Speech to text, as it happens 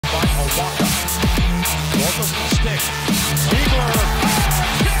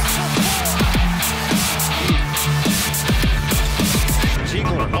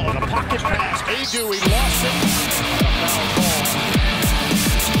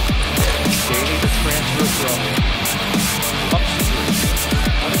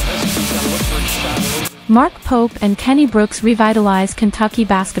Mark Pope and Kenny Brooks revitalized Kentucky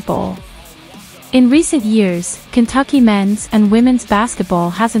basketball. In recent years, Kentucky men's and women's basketball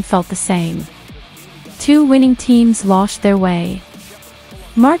hasn't felt the same. Two winning teams lost their way.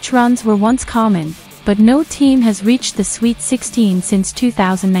 March runs were once common, but no team has reached the Sweet 16 since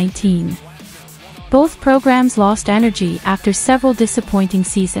 2019. Both programs lost energy after several disappointing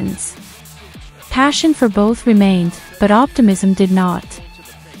seasons. Passion for both remained, but optimism did not.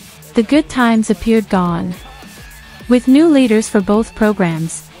 The good times appeared gone. With new leaders for both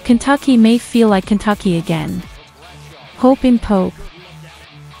programs, Kentucky may feel like Kentucky again. Hope in Pope.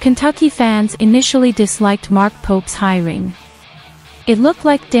 Kentucky fans initially disliked Mark Pope's hiring. It looked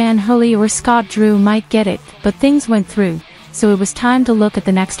like Dan Hurley or Scott Drew might get it, but things went through, so it was time to look at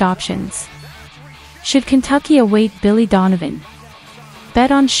the next options. Should Kentucky await Billy Donovan?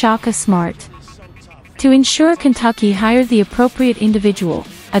 Bet on Shaka Smart. To ensure Kentucky hired the appropriate individual,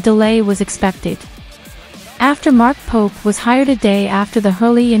 a delay was expected. After Mark Pope was hired a day after the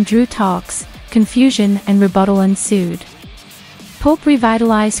Hurley and Drew talks, confusion and rebuttal ensued. Pope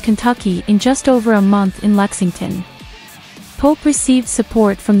revitalized Kentucky in just over a month in Lexington. Pope received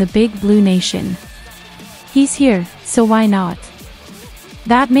support from the Big Blue Nation. He's here, so why not?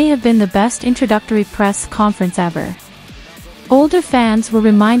 That may have been the best introductory press conference ever. Older fans were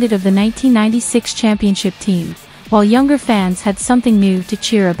reminded of the 1996 championship team, while younger fans had something new to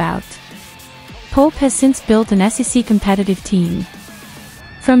cheer about. Pope has since built an SEC competitive team.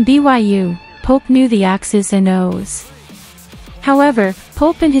 From BYU, Pope knew the X's and O's. However,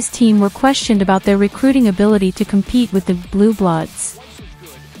 Pope and his team were questioned about their recruiting ability to compete with the Blue Bloods.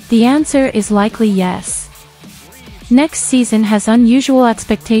 The answer is likely yes. Next season has unusual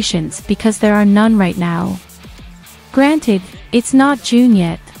expectations because there are none right now. Granted, it's not June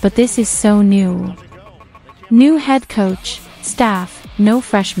yet, but this is so new. New head coach, staff, no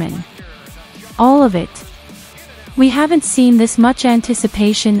freshmen. All of it. We haven't seen this much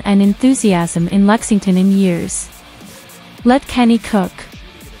anticipation and enthusiasm in Lexington in years. Let Kenny cook.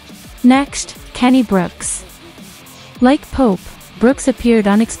 Next, Kenny Brooks. Like Pope, Brooks appeared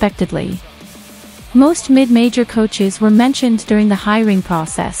unexpectedly. Most mid-major coaches were mentioned during the hiring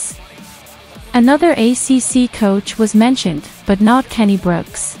process. Another ACC coach was mentioned, but not Kenny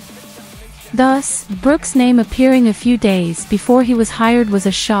Brooks. Thus, Brooks' name appearing a few days before he was hired was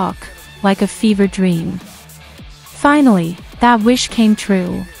a shock, like a fever dream. Finally, that wish came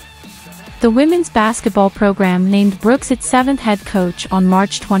true. The women's basketball program named Brooks its seventh head coach on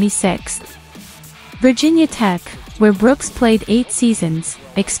March 26. Virginia Tech, where Brooks played 8 seasons,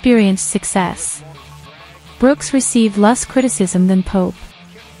 experienced success. Brooks received less criticism than Pope.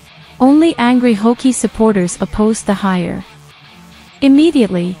 Only angry Hokie supporters opposed the hire.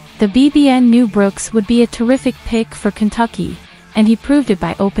 Immediately, the BBN knew Brooks would be a terrific pick for Kentucky, and he proved it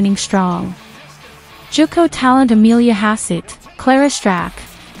by opening strong. JUCO talent Amelia Hassett, Clara Strack,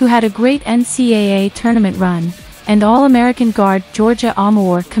 who had a great NCAA tournament run, and All-American guard Georgia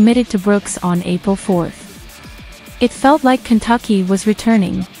Amoore committed to Brooks on April 4. It felt like Kentucky was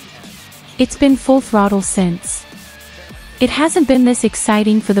returning. It's been full throttle since. It hasn't been this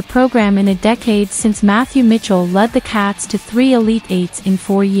exciting for the program in a decade since Matthew Mitchell led the Cats to 3 Elite Eights in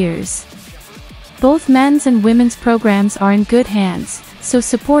 4 years. Both men's and women's programs are in good hands, so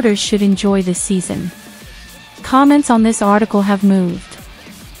supporters should enjoy this season. Comments on this article have moved.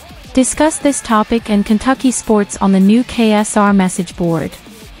 Discuss this topic and Kentucky sports on the new KSR message board.